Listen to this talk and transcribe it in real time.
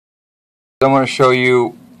I want to show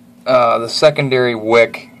you the secondary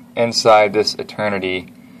wick inside this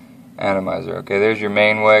Eternity atomizer. Okay, there's your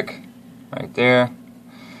main wick right there,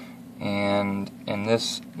 and in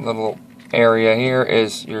this little area here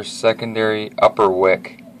is your secondary upper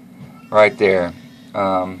wick right there.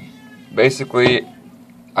 Basically,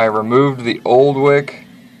 I removed the old wick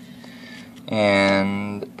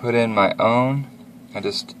and put in my own.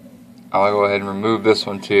 I'll go ahead and remove this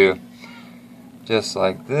one too, just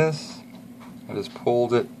like this. I just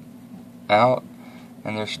pulled it out,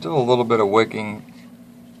 and there's still a little bit of wick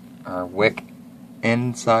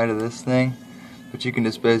inside of this thing, but you can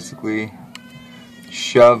just basically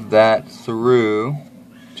shove that through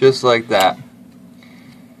just like that,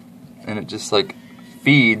 and it just like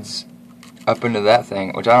feeds up into that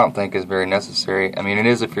thing, which I don't think is very necessary. I mean, it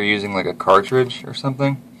is if you're using like a cartridge or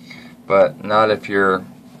something, but not if you're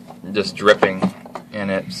just dripping in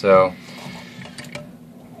it. So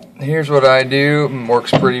here's what I do. It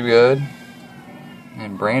works pretty good.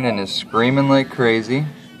 And Brandon is screaming like crazy.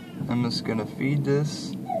 I'm just gonna feed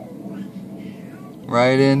this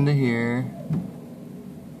right into here,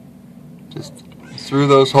 just through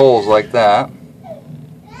those holes like that.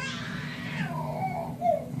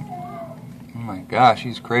 Oh my gosh,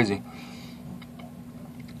 he's crazy.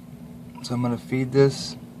 So I'm gonna feed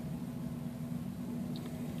this.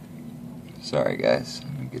 Sorry guys,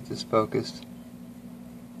 let me get this focused.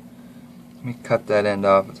 Let me cut that end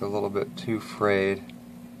off, it's a little bit too frayed.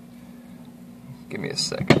 Give me a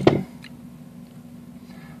second.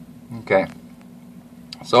 Okay,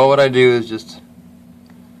 so what I do is just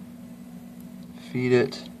feed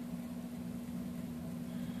it.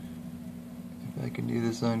 If I can do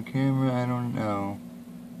this on camera, I don't know.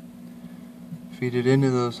 Feed it into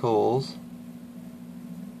those holes,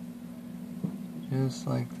 just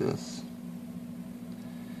like this.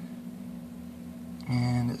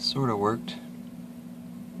 And it sort of worked.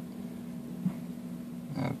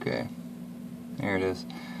 Okay, there it is.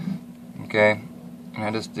 Okay, and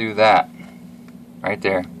I just do that right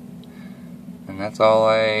there, and that's all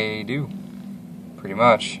I do, pretty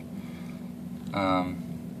much. And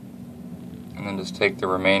then just take the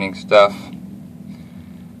remaining stuff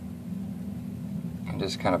and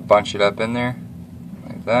just kind of bunch it up in there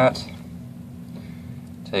like that.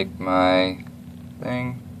 Take my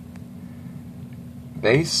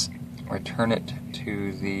base, return it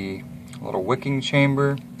to the little wicking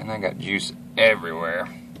chamber, and I got juice everywhere.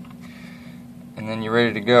 And then you're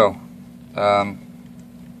ready to go.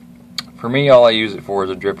 For me, all I use it for is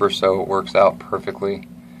a dripper, so it works out perfectly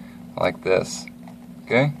like this.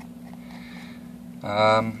 Okay?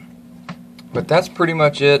 But that's pretty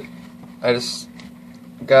much it. I just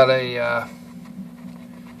got a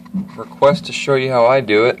request to show you how I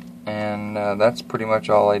do it, and that's pretty much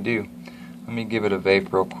all I do. Let me give it a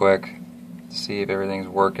vape real quick to see if everything's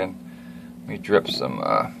working. Let me drip some,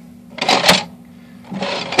 I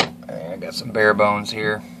got some bare bones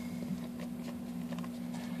here.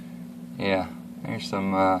 Yeah, there's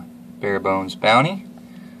some bare bones bounty.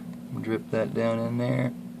 Drip that down in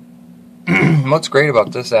there. What's great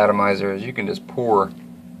about this atomizer is you can just pour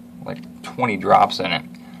like 20 drops in it.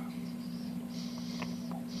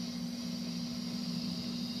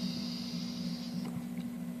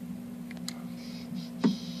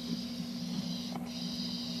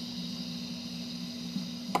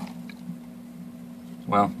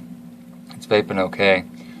 Well, it's vaping okay.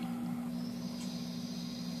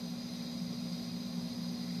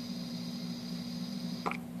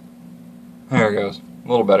 There it goes. A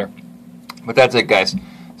little better. But that's it, guys.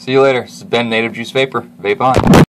 See you later. This has been Native Juice Vapor. Vape on.